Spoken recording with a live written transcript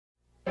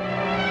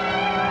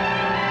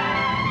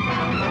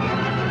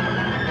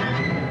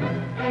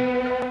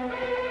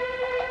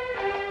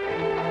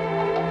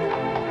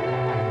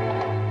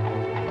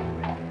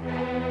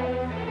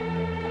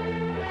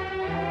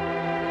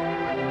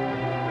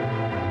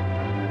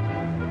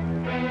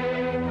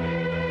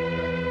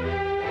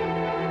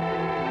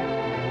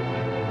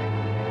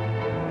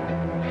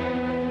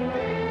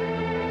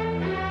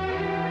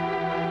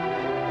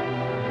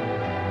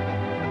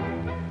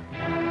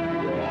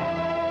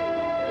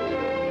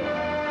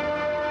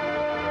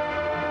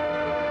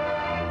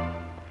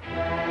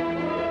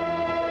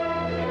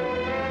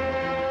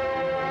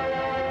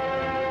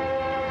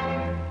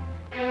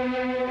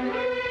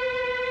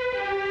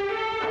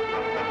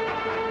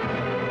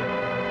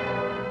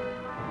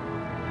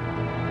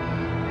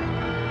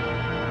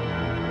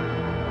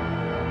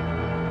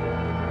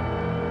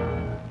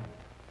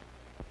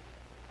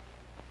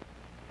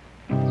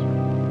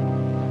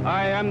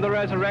am the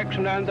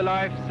resurrection and the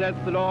life, saith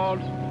the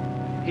Lord.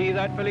 He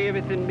that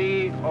believeth in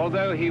me,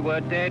 although he were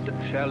dead,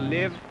 shall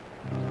live.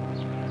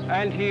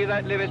 And he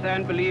that liveth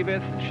and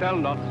believeth shall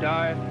not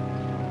die.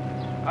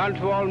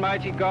 Unto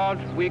Almighty God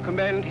we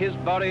commend his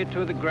body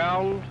to the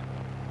ground,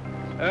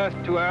 earth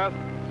to earth,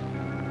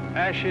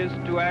 ashes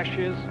to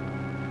ashes,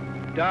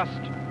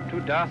 dust to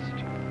dust,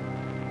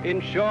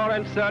 in sure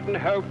and certain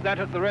hope that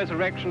at the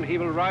resurrection he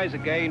will rise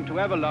again to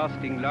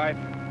everlasting life.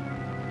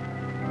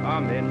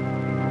 Amen.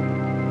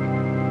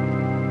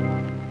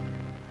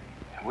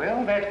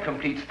 Well, that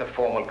completes the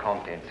formal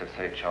contents of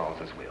Sir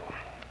Charles's will.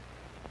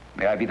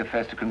 May I be the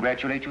first to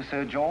congratulate you,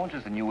 Sir George,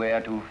 as the new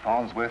heir to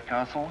Farnsworth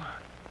Castle?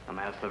 A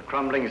mass of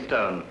crumbling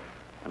stone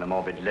and a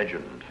morbid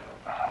legend.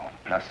 Oh,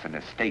 plus an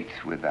estate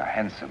with a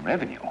handsome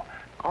revenue.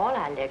 All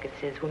our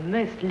legacies were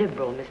most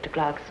liberal, Mr.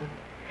 Clarkson.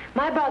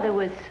 My brother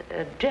was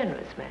a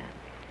generous man.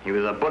 He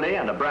was a bully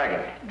and a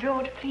braggart.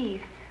 George,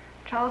 please.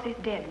 Charles is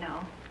dead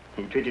now.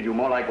 He treated you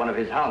more like one of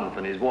his hounds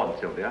than his ward,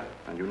 Sylvia,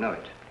 and you know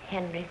it.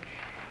 Henry,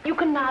 you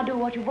can now do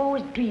what you've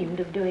always dreamed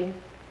of doing.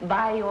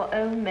 Buy your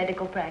own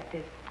medical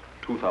practice.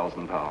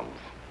 £2,000.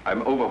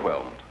 I'm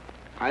overwhelmed.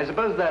 I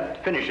suppose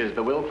that finishes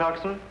the will,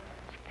 Clarkson?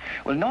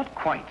 Well, not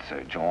quite,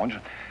 Sir George.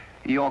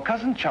 Your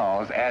cousin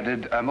Charles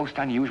added a most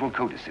unusual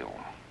codicil.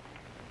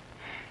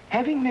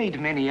 Having made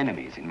many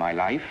enemies in my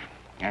life,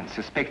 and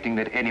suspecting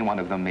that any one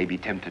of them may be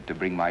tempted to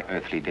bring my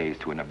earthly days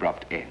to an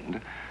abrupt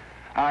end,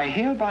 I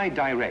hereby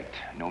direct,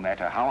 no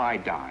matter how I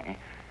die,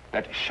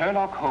 that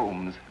Sherlock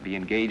Holmes be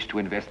engaged to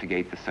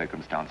investigate the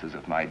circumstances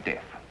of my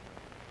death.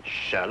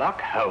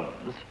 Sherlock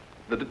Holmes?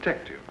 The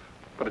detective.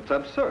 But it's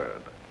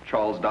absurd.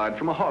 Charles died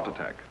from a heart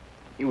attack.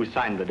 You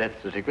signed the death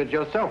certificate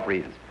yourself,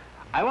 Reeves.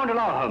 I won't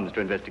allow Holmes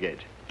to investigate.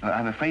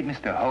 I'm afraid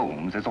Mr.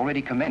 Holmes has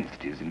already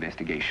commenced his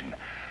investigation.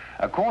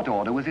 A court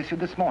order was issued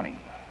this morning.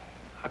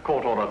 A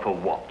court order for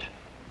what?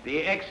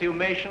 The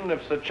exhumation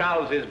of Sir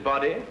Charles's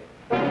body.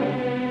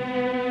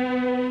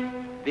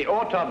 The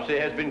autopsy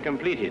has been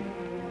completed.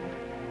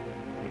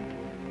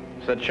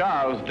 Sir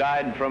Charles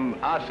died from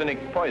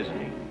arsenic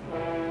poisoning.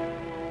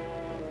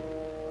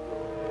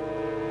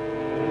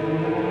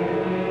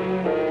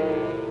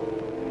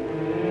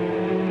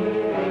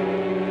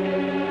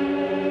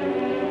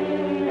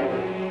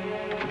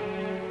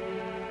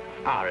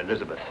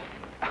 Elizabeth.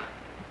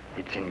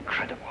 It's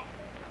incredible.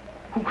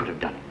 Who could have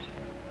done it?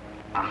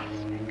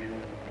 Arsenic.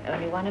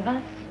 Only one of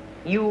us.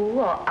 You,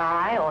 or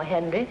I, or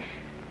Henry,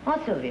 or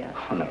Sylvia.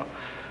 Oh, no.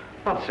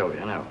 Not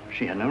Sylvia, no.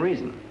 She had no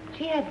reason.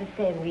 She had the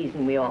same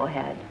reason we all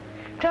had.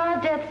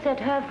 Charles' death set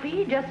her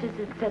free, just as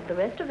it set the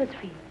rest of us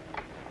free.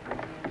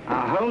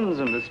 Are Holmes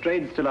and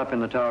Lestrade still up in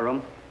the tower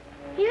room?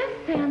 Yes,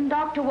 and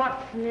Dr.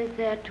 Watson is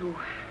there, too.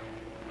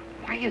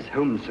 Why is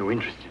Holmes so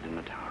interested in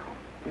the tower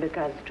room?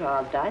 Because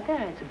Charles died there,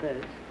 I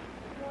suppose.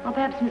 Or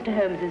perhaps Mr.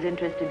 Holmes is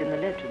interested in the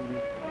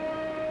legend.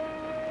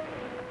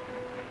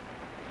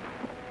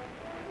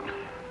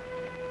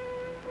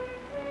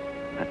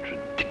 That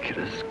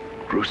ridiculous,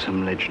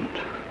 gruesome legend.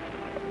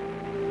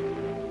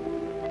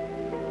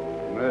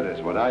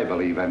 Murder's what I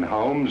believe in,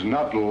 Holmes,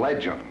 not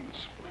legends.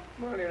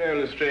 Well, you know,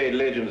 Lestrade,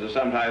 legends are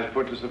sometimes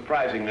put to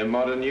surprisingly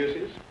modern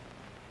uses.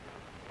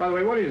 By the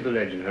way, what is the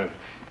legend, Holmes?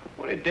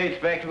 Well, it dates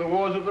back to the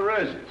Wars of the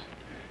Roses.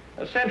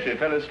 A sentry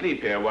fell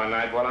asleep here one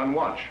night while on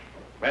watch.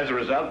 As a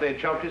result, they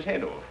chopped his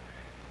head off.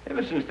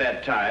 Ever since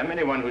that time,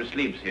 anyone who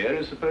sleeps here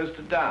is supposed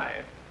to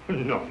die.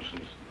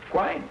 Nonsense.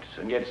 Quite.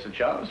 And yet Sir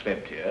Charles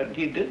slept here, and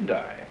he did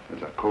die.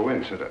 It's a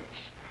coincidence.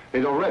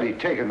 He'd already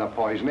taken the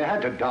poison. He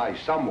had to die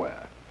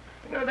somewhere.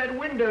 You know, that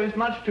window is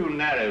much too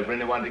narrow for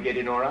anyone to get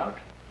in or out.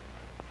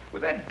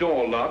 With that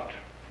door locked,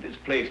 this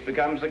place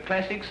becomes a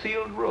classic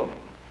sealed room.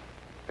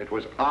 It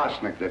was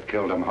arsenic that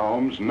killed him,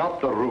 Holmes,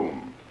 not the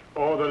room.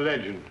 Or the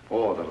legend.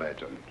 Or the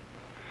legend.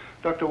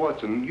 Dr.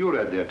 Watson, you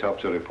read the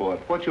autopsy report.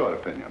 What's your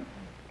opinion?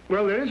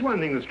 Well, there is one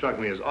thing that struck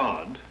me as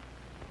odd.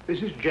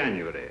 This is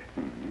January.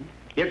 Mm-hmm.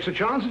 Yet Sir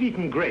Charles had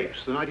eaten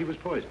grapes the night he was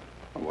poisoned.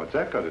 Well, what's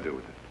that got to do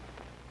with it?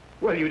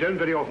 Well, you don't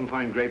very often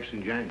find grapes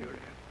in January.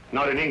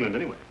 Not in England,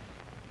 anyway.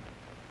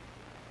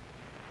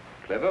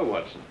 Clever,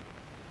 Watson.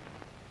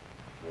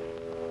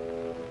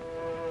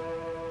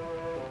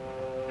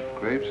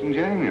 Grapes in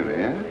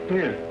January, eh?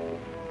 Yeah.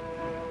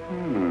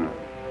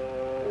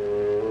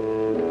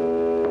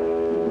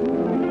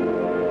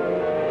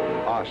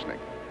 Arsenic.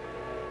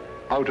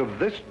 Out of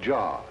this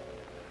jar.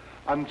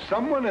 And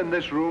someone in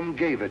this room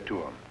gave it to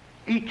him.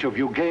 Each of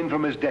you gained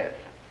from his death.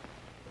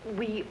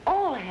 We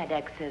all had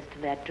access to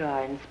that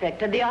jar,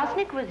 Inspector. The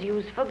arsenic was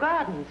used for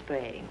garden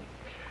spraying.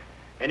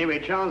 Anyway,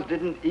 Charles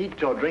didn't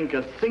eat or drink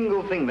a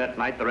single thing that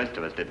night. The rest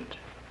of us didn't.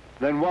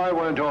 Then why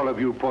weren't all of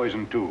you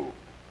poisoned too?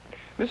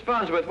 Miss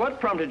Farnsworth, what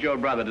prompted your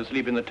brother to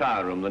sleep in the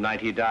tower room the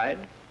night he died?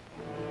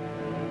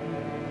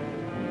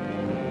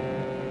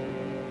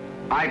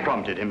 I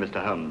prompted him,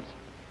 Mr. Holmes.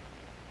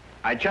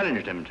 I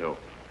challenged him to.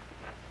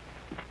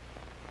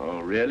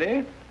 Oh,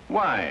 really?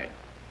 Why?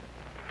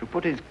 To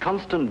put his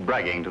constant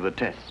bragging to the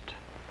test.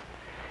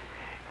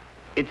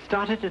 It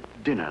started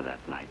at dinner that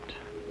night.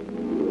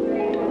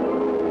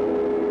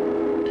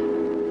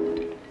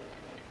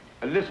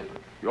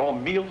 Elizabeth, your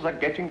meals are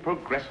getting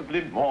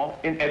progressively more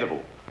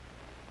inedible.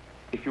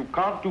 If you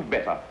can't do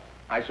better,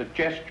 I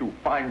suggest you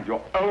find your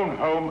own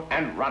home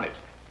and run it.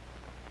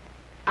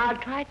 I'll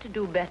try to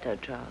do better,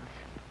 Charles.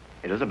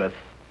 Elizabeth,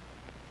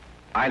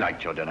 I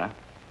liked your dinner.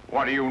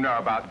 What do you know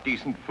about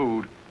decent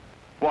food?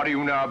 What do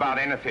you know about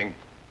anything?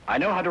 I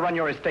know how to run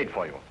your estate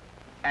for you.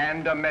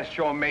 And a mess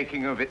you're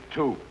making of it,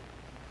 too.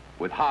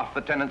 With half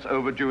the tenants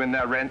overdue in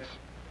their rents.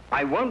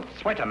 I won't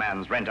sweat a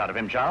man's rent out of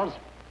him, Charles.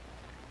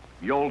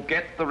 You'll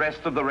get the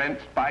rest of the rent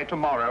by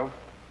tomorrow,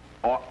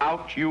 or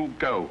out you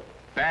go.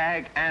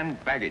 Bag and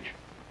baggage.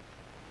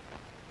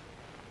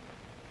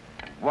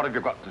 What have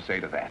you got to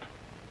say to that?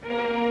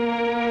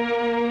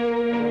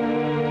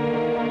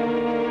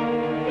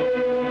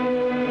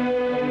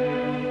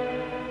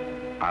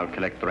 I'll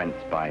collect the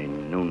rents by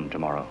noon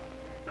tomorrow.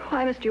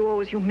 Why must you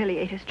always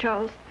humiliate us,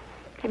 Charles?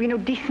 Have you no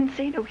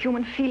decency, no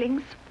human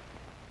feelings?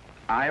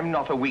 I'm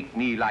not a weak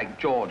knee like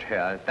George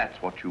here, if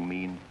that's what you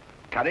mean.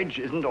 Courage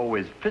isn't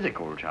always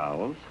physical,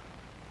 Charles.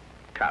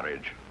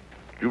 Courage.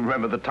 You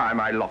remember the time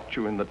I locked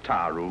you in the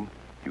tower room?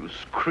 You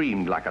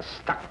screamed like a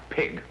stuck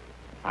pig.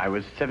 I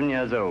was 7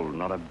 years old,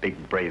 not a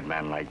big, brave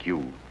man like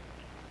you.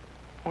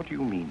 What do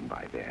you mean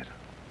by that?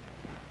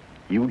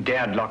 You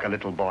dared lock a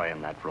little boy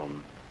in that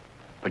room,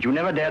 but you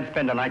never dared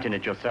spend a night in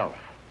it yourself.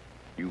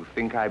 You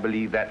think I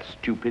believe that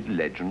stupid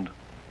legend?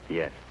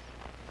 Yes,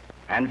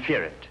 and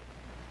fear it.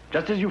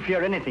 Just as you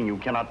fear anything you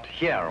cannot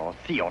hear or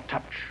see or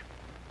touch.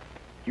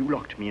 You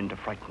locked me in to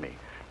frighten me,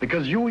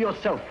 because you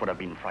yourself would have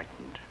been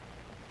frightened.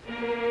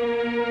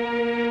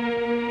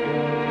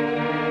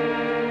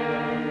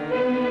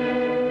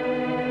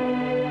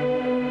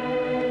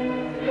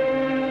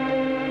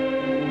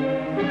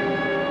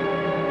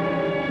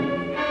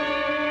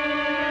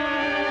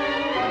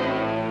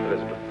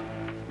 Elizabeth,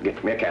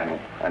 get me a candle.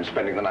 I'm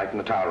spending the night in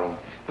the tower room.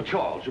 But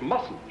Charles, you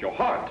mustn't. You're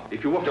hard.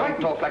 If you were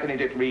frightened... Don't talk like an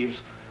idiot, Reeves.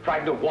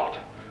 Frightened of what?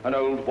 An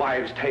old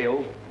wives'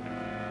 tale?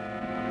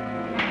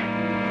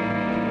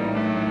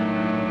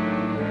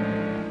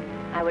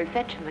 I will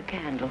fetch him a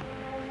candle.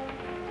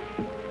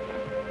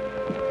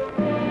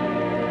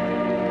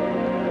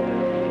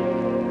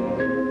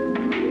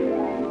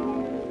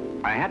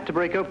 I had to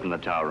break open the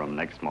tower room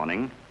next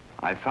morning.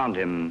 I found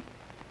him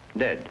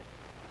dead.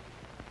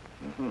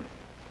 Mm-hmm.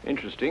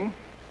 Interesting.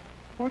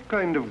 What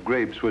kind of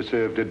grapes were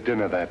served at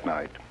dinner that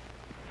night?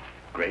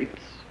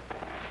 Grapes?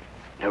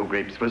 No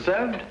grapes were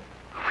served.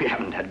 We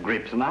haven't had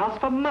grapes in the house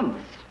for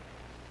months.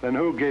 Then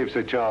who gave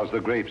Sir Charles the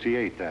grapes he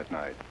ate that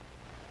night?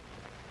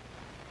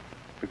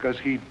 Because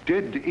he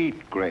did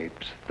eat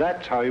grapes.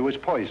 That's how he was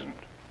poisoned.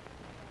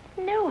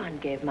 No one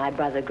gave my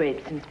brother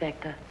grapes,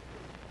 Inspector.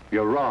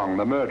 You're wrong.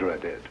 The murderer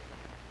did.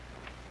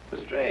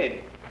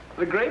 Lestrade,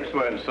 the grapes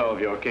won't solve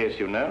your case,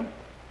 you know.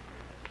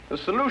 The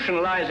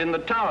solution lies in the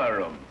tower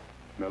room.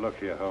 Now, look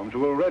here, Holmes.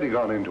 We've already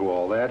gone into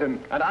all that,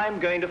 and I'm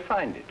going to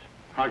find it.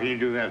 How can you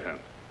do that,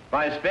 Holmes?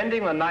 By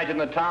spending the night in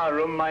the tower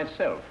room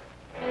myself.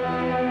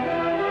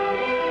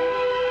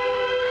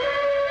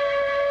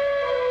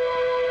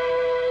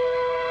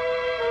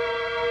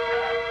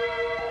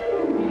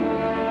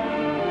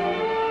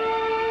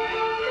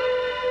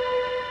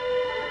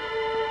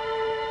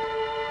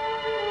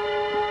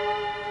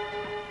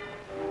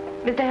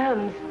 Mr.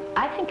 Holmes,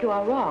 I think you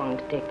are wrong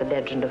to take the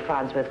legend of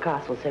Farnsworth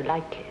Castle so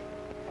lightly.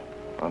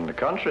 On the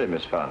contrary,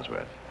 Miss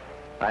Farnsworth,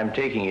 I'm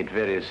taking it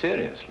very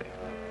seriously.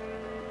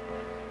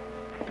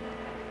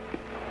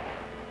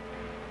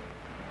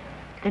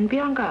 Then be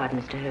on guard,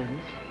 Mr.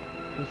 Holmes,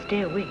 and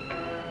stay awake.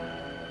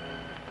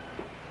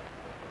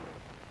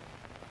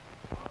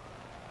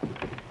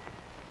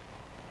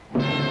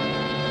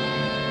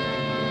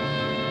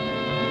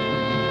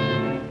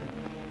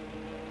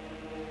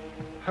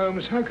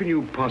 Holmes, how can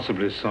you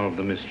possibly solve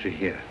the mystery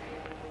here?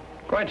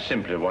 Quite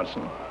simply,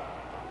 Watson.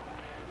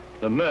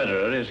 The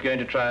murderer is going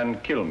to try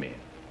and kill me.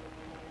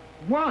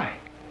 Why?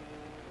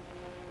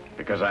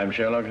 Because I'm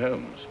Sherlock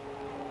Holmes.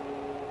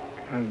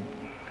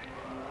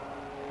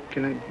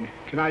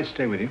 Can I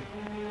stay with you?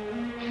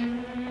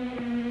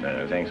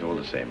 No, thanks all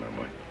the same, my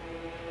boy.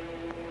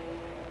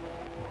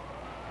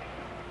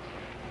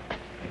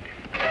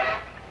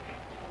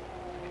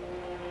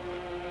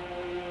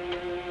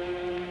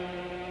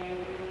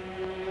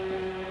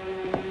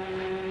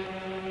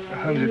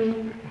 Holmes,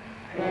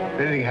 if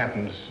anything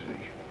happens,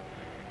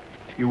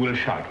 you will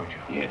shout, won't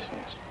you? Yes,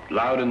 yes.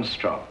 Loud and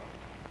strong.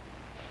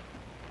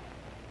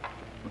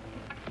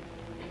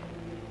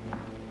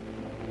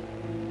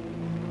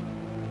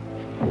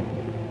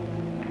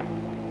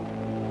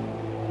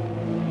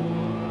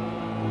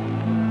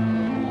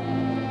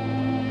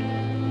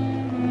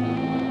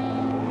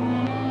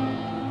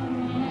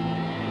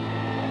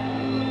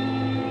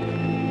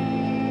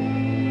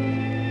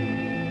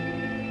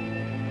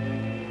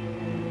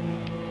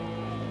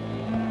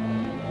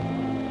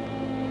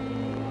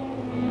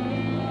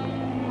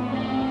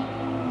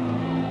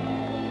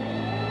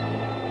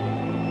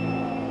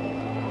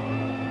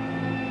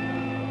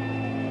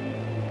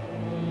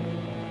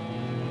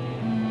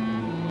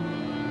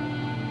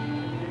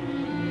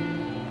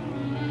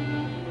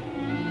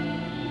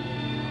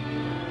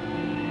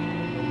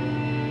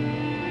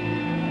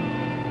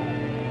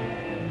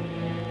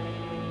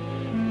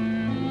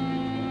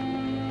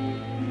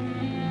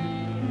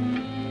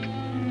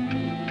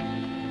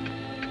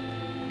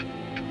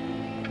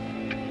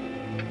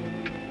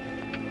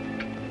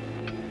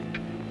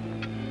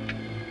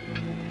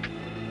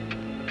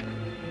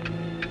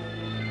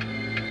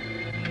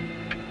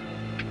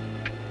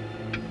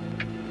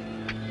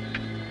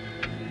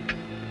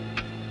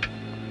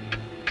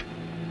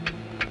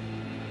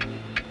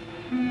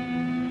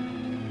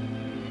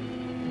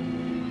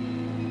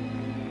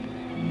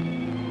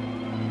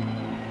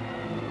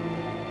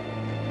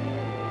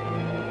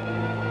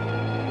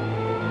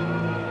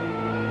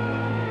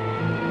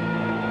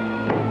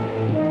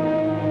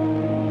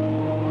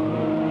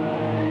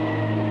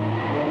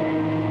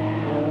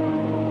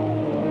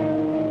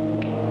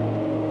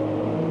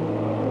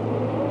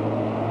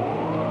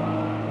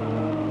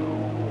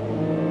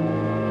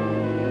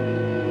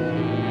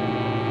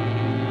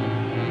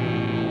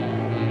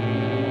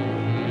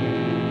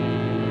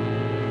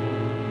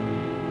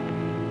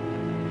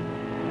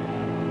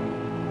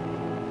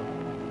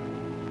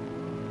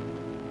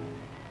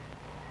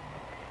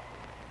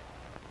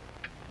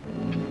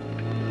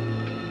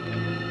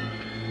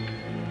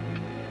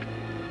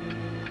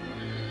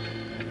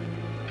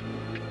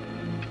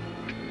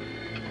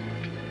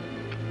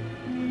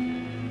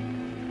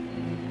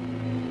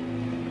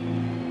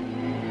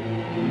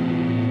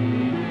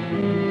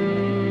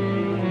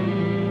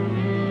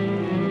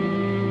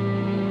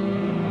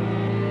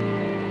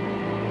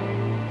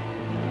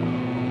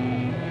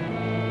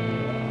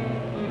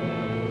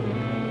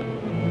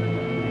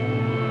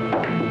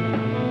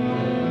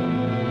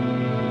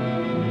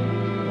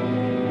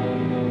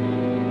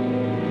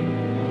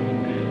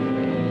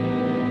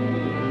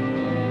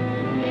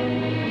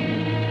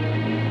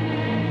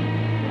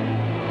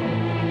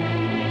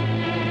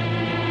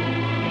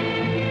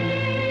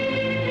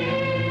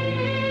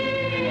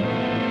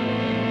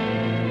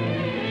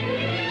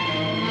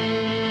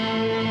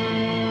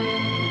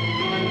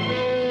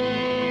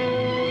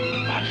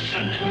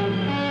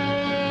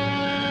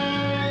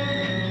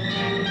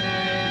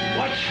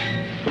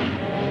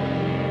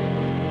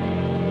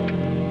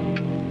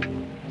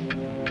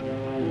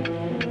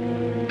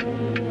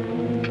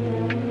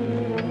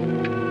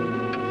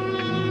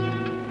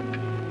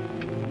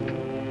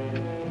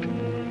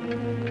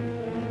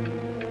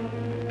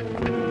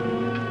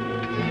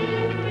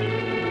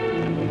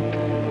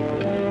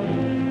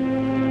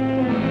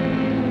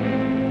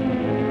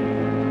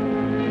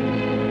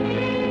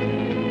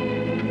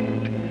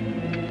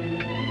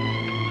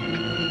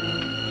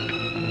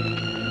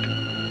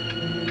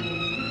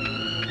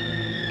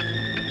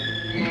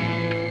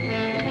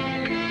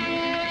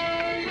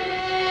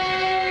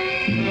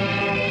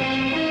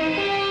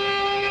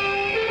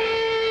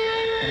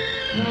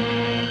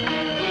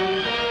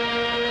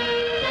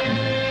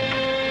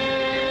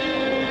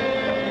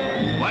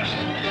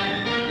 Watson!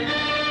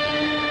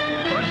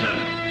 Watson!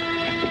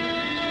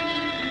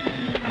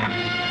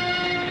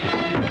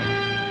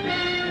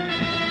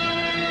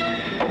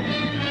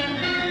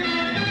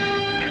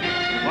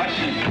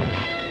 Watson!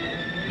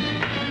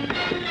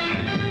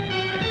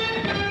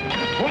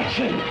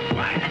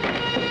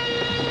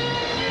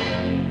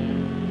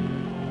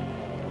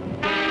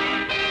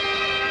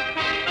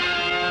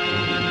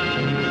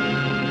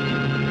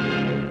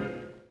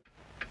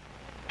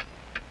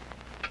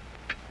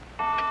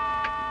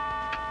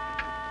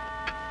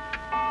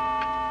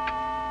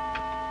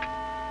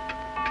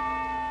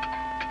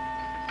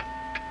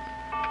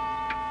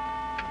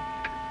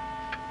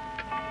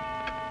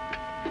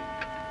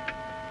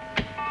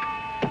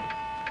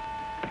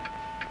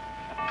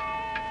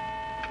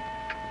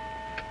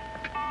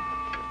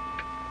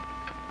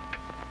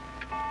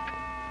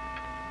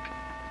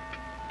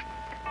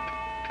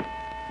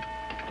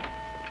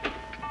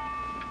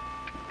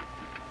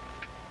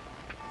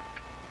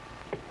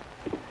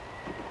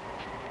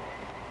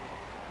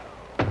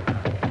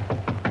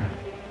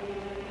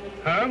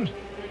 Holmes?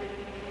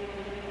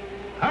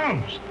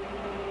 Holmes!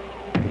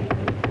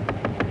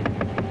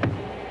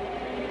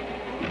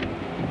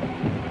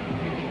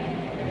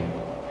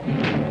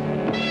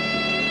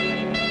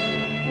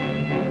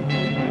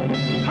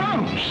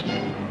 Holmes!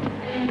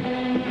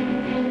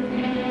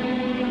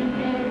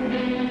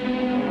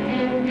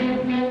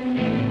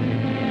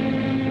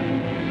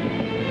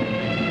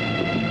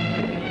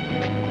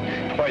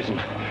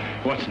 Poison.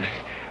 Watson,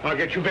 I'll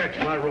get you back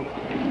to my room.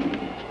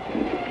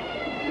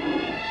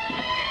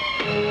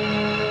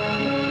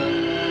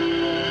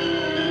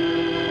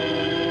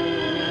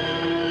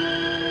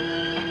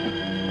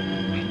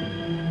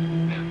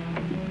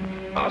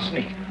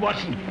 Arsenic.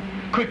 Watson,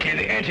 quickly,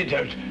 the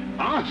antidote.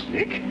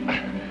 Arsenic?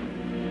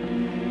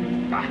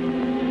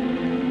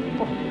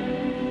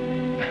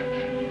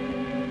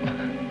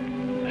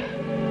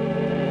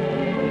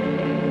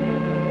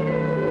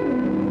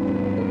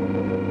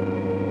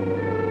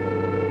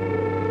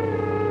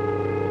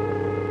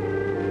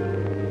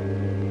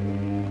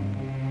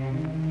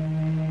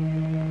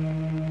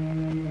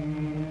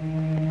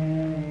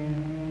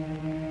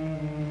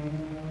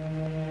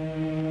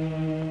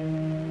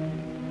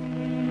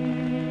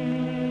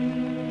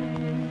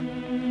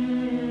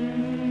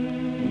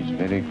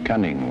 Very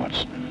cunning,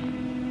 Watson.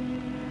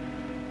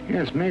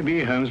 Yes,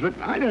 maybe, Holmes, but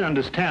I don't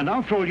understand.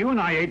 After all, you and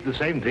I ate the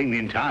same thing the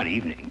entire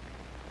evening.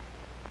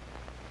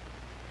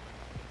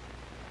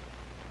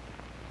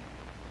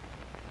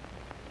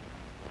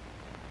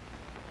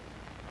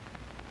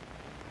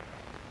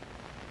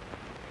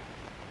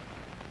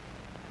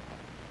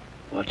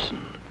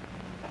 Watson,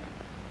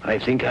 I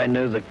think I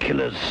know the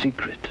killer's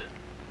secret.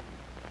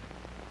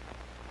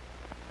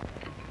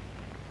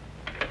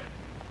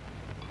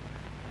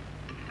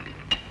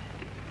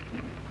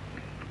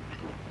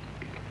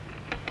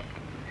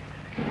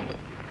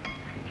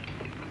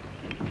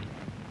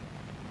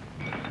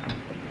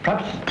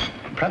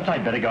 Perhaps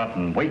I'd better go out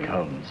and wake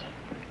Holmes.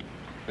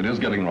 It is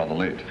getting rather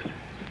late.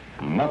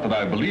 Not that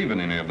I believe in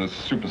any of this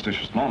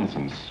superstitious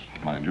nonsense,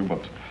 mind you,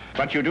 but...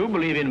 But you do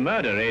believe in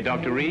murder, eh,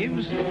 Dr.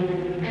 Reeves?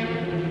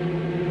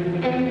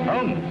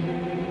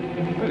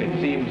 Holmes? Well,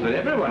 it seems that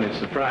everyone is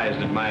surprised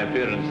at my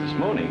appearance this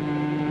morning.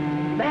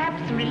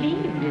 Perhaps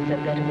relieved is a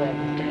better word,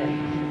 Mr.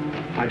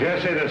 Holmes. I dare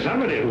say there's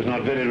somebody who's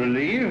not very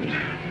relieved.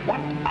 What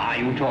are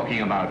you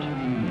talking about?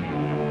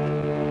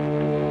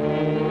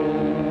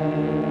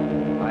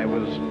 I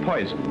was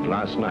poisoned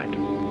last night.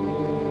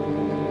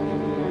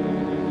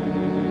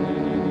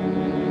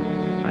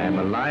 I am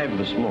alive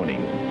this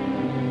morning,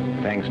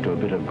 thanks to a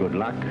bit of good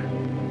luck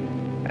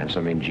and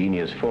some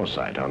ingenious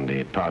foresight on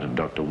the part of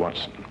Dr.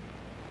 Watson.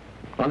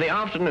 On the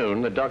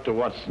afternoon that Dr.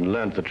 Watson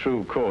learned the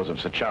true cause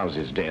of Sir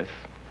Charles's death,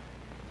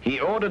 he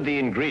ordered the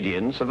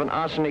ingredients of an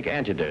arsenic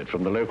antidote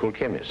from the local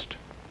chemist.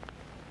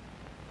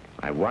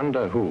 I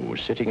wonder who,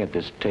 sitting at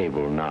this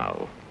table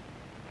now,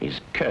 is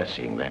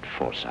cursing that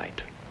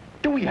foresight.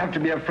 Do we have to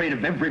be afraid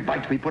of every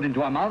bite we put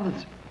into our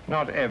mouths?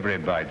 Not every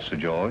bite, Sir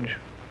George.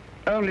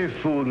 Only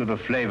food with a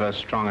flavor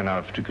strong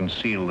enough to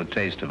conceal the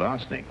taste of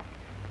arsenic.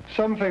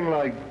 Something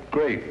like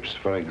grapes,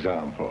 for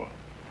example.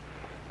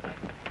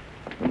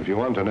 And if you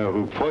want to know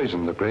who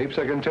poisoned the grapes,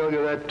 I can tell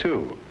you that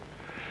too.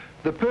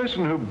 The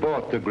person who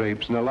bought the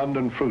grapes in a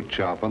London fruit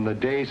shop on the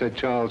day Sir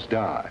Charles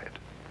died.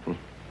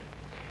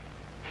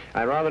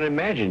 I rather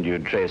imagined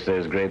you'd trace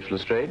those grapes,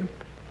 Lestrade.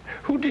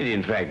 Who did,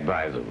 in fact,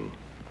 buy them?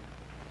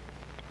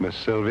 Miss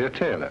Sylvia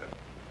Taylor.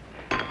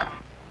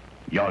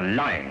 You're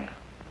lying.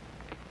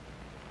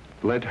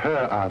 Let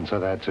her answer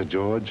that, Sir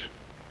George.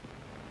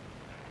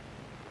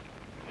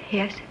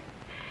 Yes,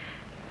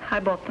 I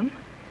bought them.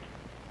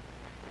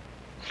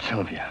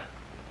 Sylvia.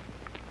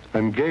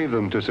 And gave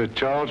them to Sir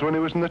Charles when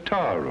he was in the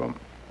tower room.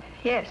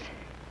 Yes.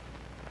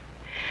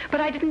 But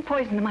I didn't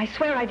poison them. I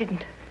swear I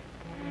didn't.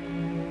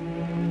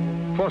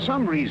 For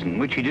some reason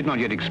which he did not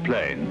yet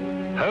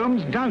explain,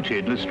 Holmes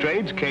doubted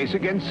Lestrade's case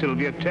against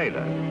Sylvia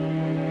Taylor.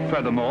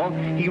 Furthermore,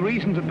 he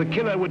reasoned that the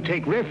killer would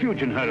take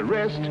refuge in her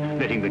arrest,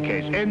 letting the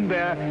case end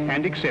there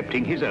and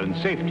accepting his own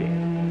safety.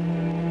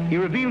 he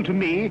revealed to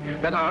me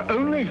that our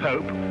only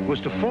hope was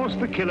to force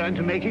the killer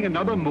into making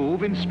another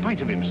move in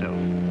spite of himself.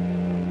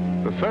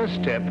 The first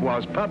step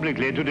was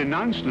publicly to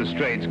denounce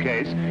Lestrade's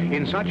case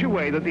in such a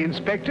way that the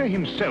inspector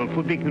himself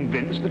would be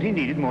convinced that he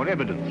needed more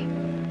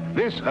evidence.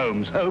 This,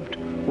 Holmes hoped,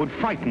 would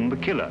frighten the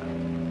killer.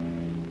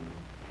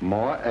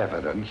 More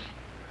evidence?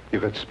 You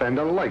could spend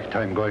a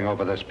lifetime going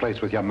over this place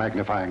with your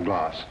magnifying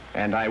glass.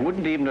 And I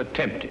wouldn't even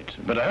attempt it.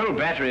 But a whole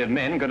battery of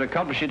men could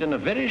accomplish it in a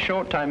very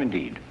short time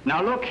indeed.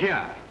 Now look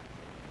here.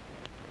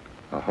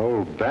 A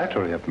whole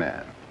battery of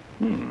men?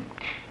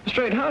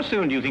 Lestrade, how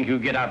soon do you think you'll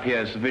get up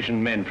here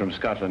sufficient men from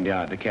Scotland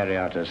Yard to carry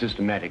out a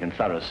systematic and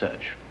thorough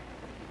search?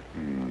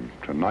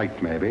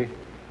 Tonight, maybe.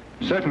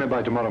 Certainly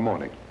by tomorrow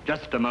morning.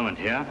 Just a moment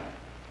here.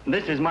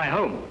 This is my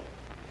home.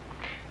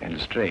 And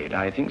Lestrade,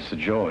 I think Sir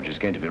George is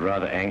going to be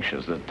rather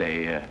anxious that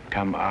they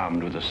come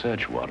armed with a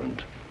search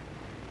warrant.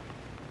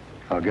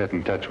 I'll get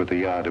in touch with the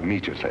Yard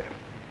immediately.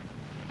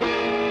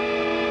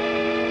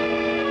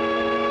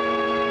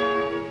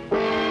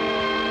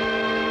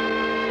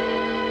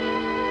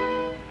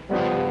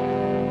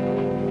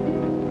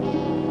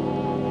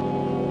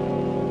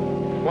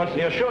 Watson,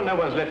 you're sure no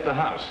one's left the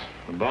house?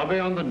 Bobby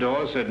on the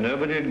door said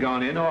nobody had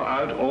gone in or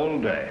out all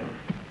day.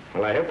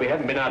 Well, I hope we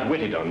haven't been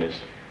outwitted on this.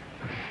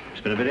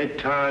 It's been a very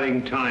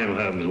tiring time,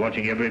 Holmes,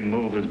 watching every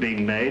move that's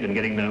being made and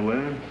getting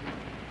nowhere.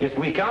 Yes,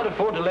 we can't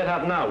afford to let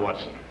up now,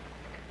 Watson.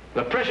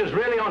 The pressure's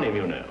really on him,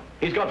 you know.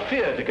 He's got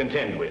fear to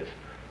contend with.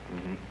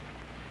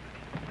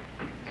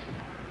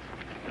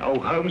 Oh,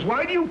 Holmes,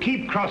 why do you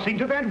keep crossing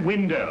to that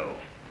window?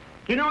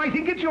 You know, I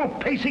think it's your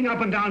pacing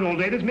up and down all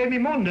day that's made me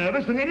more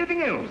nervous than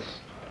anything else.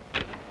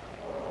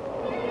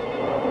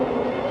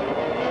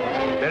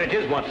 There it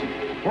is, Watson.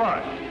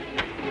 What?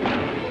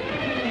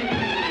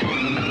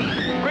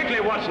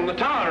 Quickly, Watson, the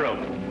tower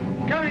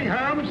room. Coming,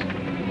 Holmes.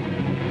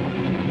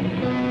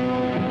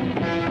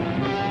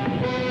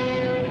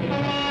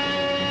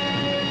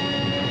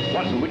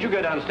 Watson, would you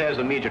go downstairs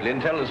immediately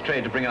and tell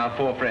Lestrade to bring our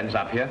 4 friends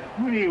up here?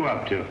 What are you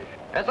up to?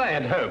 As I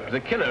had hoped, the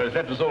killer has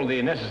left us all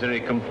the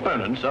necessary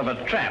components of a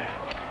trap.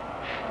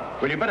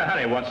 Well, you better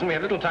hurry, Watson. We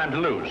have little time to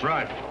lose.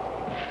 Right.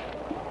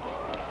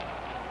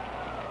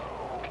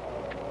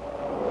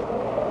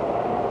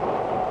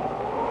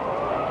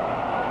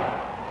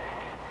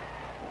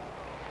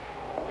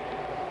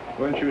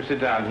 Won't you sit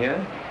down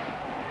here?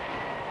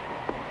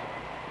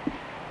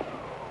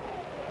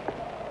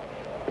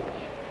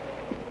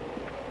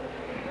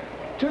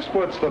 Just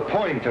what's the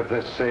point of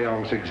this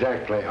seance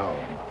exactly,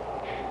 Holmes?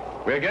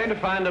 We're going to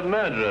find a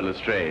murderer,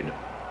 Lestrade.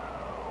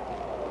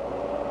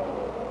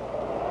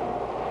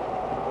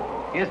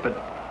 Yes, but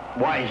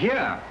why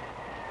here?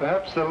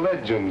 Perhaps the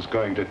legend's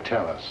going to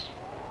tell us.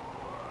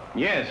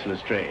 Yes,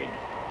 Lestrade.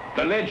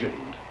 The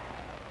legend.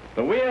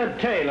 The weird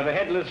tale of a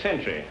headless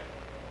sentry.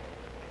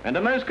 And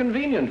a most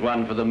convenient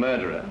one for the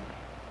murderer,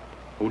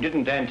 who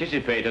didn't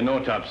anticipate an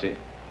autopsy.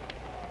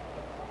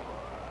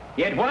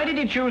 Yet why did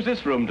he choose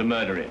this room to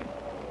murder in?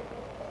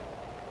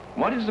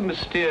 What is the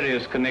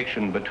mysterious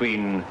connection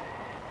between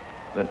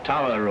the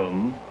tower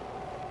room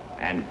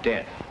and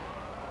death?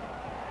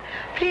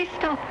 Please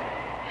stop.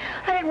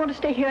 I don't want to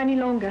stay here any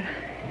longer.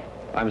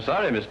 I'm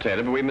sorry, Miss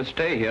Taylor, but we must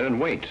stay here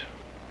and wait.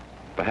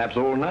 Perhaps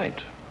all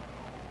night.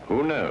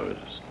 Who knows?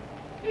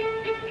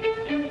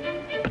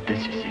 But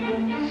this is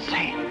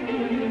insane.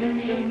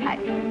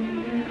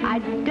 I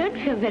don't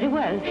feel very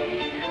well.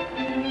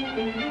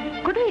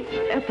 Could we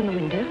open the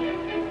window?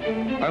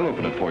 I'll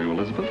open it for you,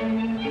 Elizabeth.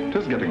 It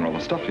is getting rather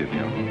stuffy in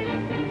here.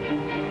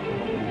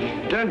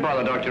 Don't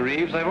bother, Dr.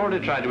 Reeves. I've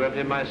already tried to open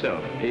it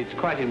myself. It's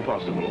quite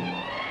impossible.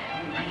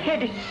 My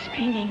head is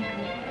spinning.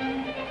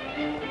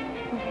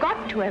 You've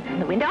got to open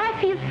the window. I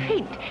feel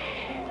faint.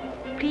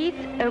 Please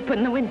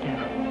open the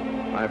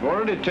window. I've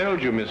already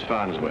told you, Miss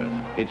Farnsworth.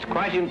 It's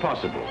quite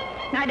impossible.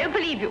 I don't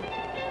believe you.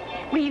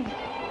 Reeves,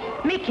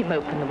 make him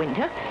open the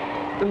window.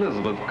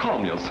 Elizabeth,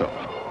 calm yourself.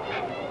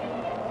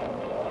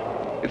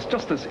 It's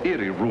just this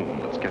eerie room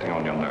that's getting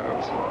on your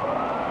nerves.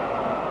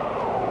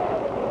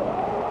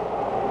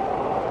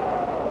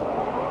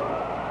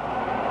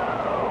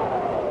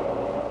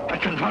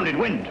 That confounded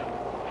wind.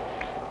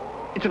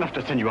 It's enough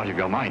to send you out of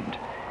your mind.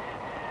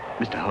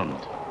 Mr.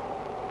 Holmes,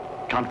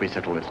 can't we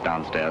settle this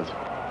downstairs?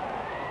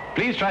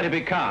 Please try to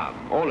be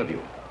calm, all of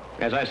you.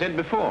 As I said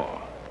before,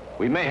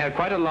 we may have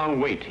quite a long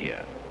wait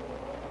here.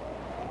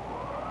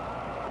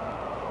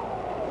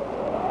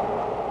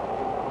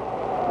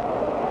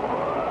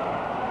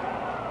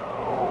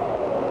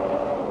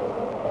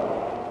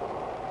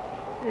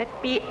 Let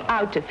me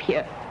out of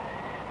here.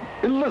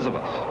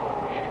 Elizabeth!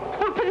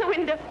 Open the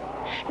window.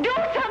 Do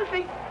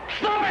something.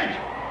 Stop it!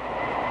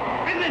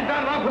 Isn't it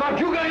bad enough without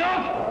you going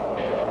off?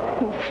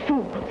 You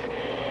fools.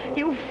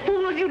 You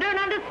fools, you don't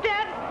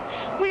understand.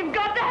 We've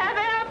got to have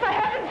air. For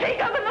heaven's sake,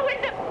 open the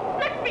window.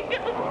 Let me go.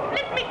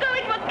 Let me go.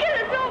 It will kill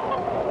us all.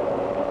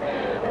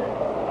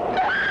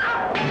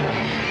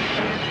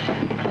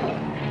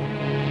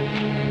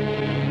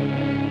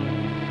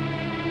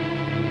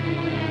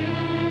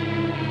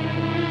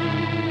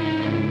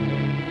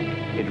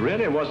 It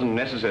really it wasn't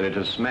necessary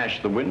to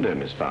smash the window,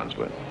 Miss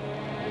Farnsworth.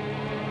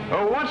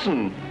 Oh,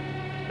 Watson,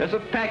 there's a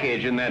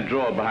package in that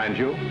drawer behind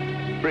you.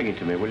 Bring it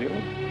to me, will you?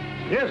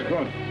 Yes, go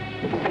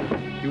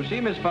on. You see,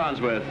 Miss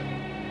Farnsworth,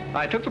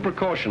 I took the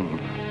precaution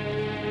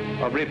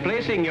of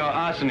replacing your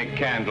arsenic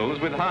candles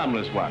with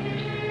harmless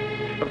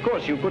ones. Of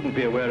course, you couldn't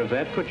be aware of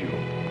that, could you?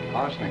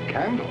 Arsenic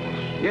candles?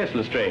 Yes,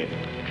 Lestrade.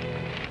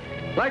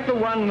 Like the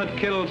one that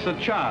killed Sir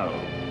Charles.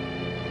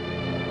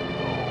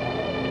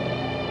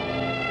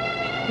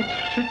 But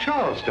Sir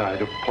Charles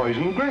died of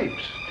poisoned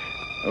grapes.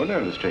 Oh, no,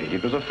 Lestrade.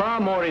 It was a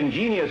far more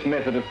ingenious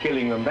method of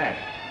killing than that.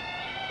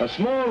 A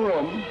small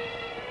room,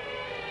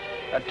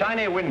 a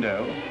tiny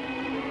window,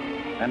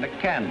 and a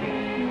candle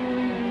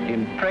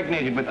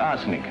impregnated with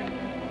arsenic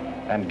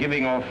and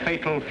giving off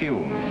fatal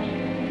fumes.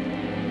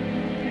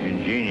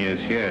 Ingenious,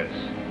 yes.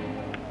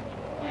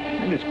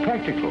 And it's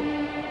practical.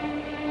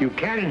 You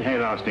can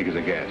inhale arsenic as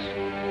a gas.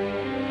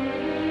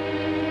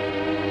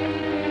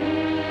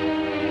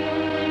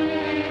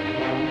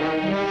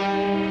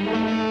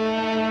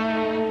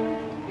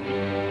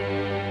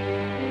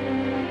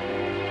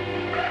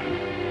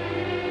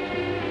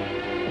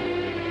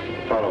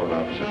 Follow it,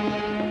 officer.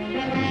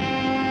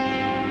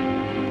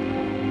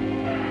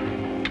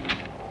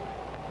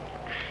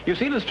 You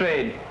see,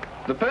 Lestrade,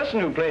 the person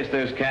who placed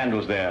those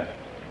candles there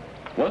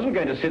wasn't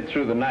going to sit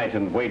through the night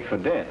and wait for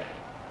death.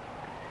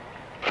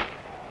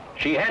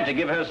 She had to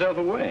give herself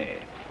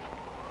away.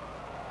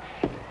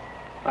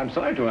 I'm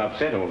sorry to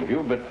upset all of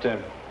you, but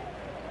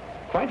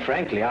quite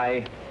frankly,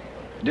 I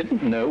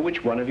didn't know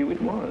which one of you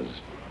it was.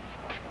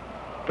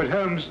 But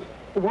Holmes,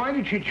 why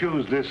did she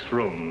choose this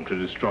room to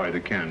destroy the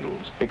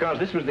candles? Because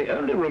this was the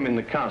only room in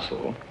the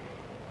castle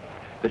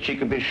that she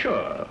could be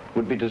sure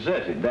would be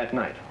deserted that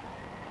night.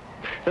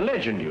 The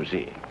legend, you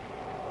see,